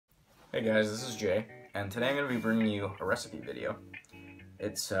Hey guys, this is Jay, and today I'm going to be bringing you a recipe video.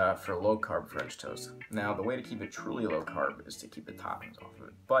 It's for low carb French toast. Now, the way to keep it truly low carb is to keep the toppings off of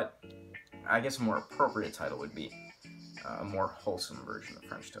it, but I guess a more appropriate title would be a more wholesome version of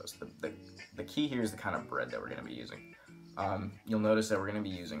French toast. The key here is the kind of bread that we're going to be using. You'll notice that we're going to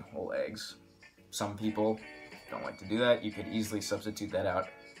be using whole eggs. Some people don't like to do that. You could easily substitute that out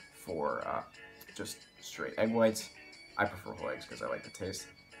for just straight egg whites. I prefer whole eggs because I like the taste.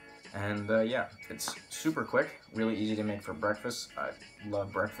 And yeah, it's super quick, really easy to make for breakfast. I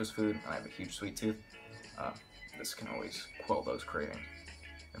love breakfast food, and I have a huge sweet tooth. This can always quell those cravings.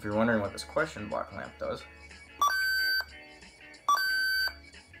 If you're wondering what this question block lamp does,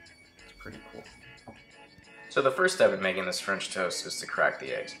 it's pretty cool. So the first step in making this French toast is to crack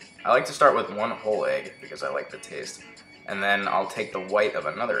the eggs. I like to start with one whole egg because I like the taste. And then I'll take the white of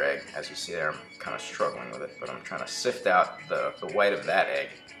another egg. As you see there, I'm kind of struggling with it, but I'm trying to sift out the white of that egg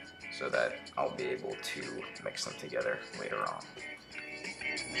so that I'll be able to mix them together later on.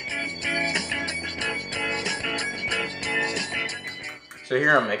 So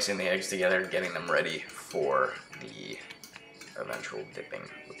here I'm mixing the eggs together, getting them ready for the eventual dipping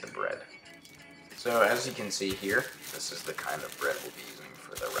with the bread. So as you can see here, this is the kind of bread we'll be using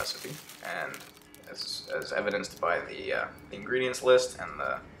for the recipe, and as evidenced by the ingredients list and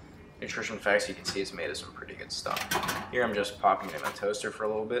the nutrition facts, you can see it's made of some pretty good stuff. Here I'm just popping it in a toaster for a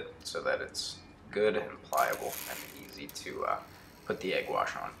little bit so that it's good and pliable and easy to put the egg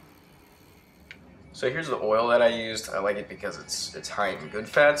wash on. So here's the oil that I used. I like it because it's high in good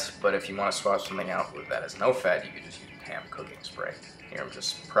fats, but if you want to swap something out with that as no fat, you could just use Pam cooking spray. Here I'm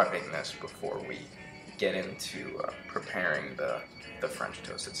just prepping this before we get into preparing the French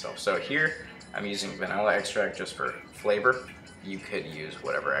toast itself. So here I'm using vanilla extract just for flavor. You could use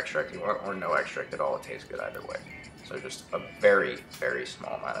whatever extract you want or no extract at all. It tastes good either way. So just a very, very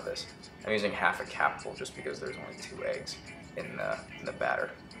small amount of this. I'm using half a capful just because there's only 2 eggs in the batter.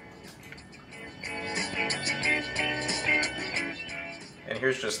 And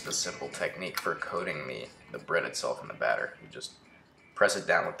here's just the simple technique for coating the bread itself in the batter. You just press it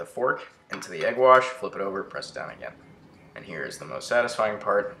down with the fork into the egg wash, flip it over, press it down again. And here's the most satisfying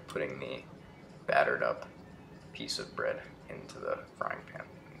part, putting the battered up piece of bread into the frying pan.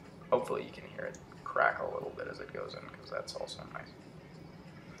 Hopefully you can hear it crackle a little bit as it goes in, because that's also nice.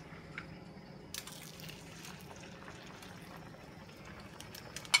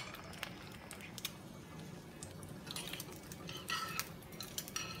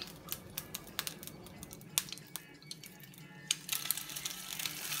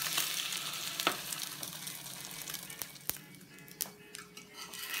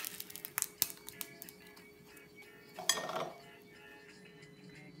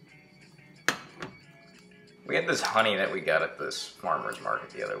 We had this honey that we got at this farmer's market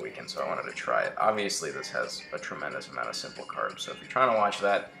the other weekend, so I wanted to try it. Obviously, this has a tremendous amount of simple carbs, so if you're trying to watch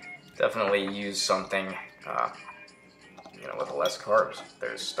that, definitely use something, with less carbs.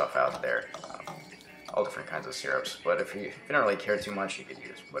 There's stuff out there, all different kinds of syrups, but if you don't really care too much, you could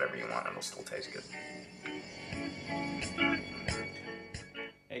use whatever you want and it'll still taste good.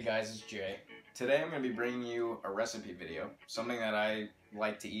 Hey guys, it's Jay. Today I'm going to be bringing you a recipe video, something that I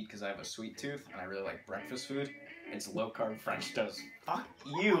like to eat because I have a sweet tooth and I really like breakfast food. It's low carb French toast. Fuck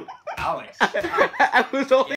you, Alex. I was only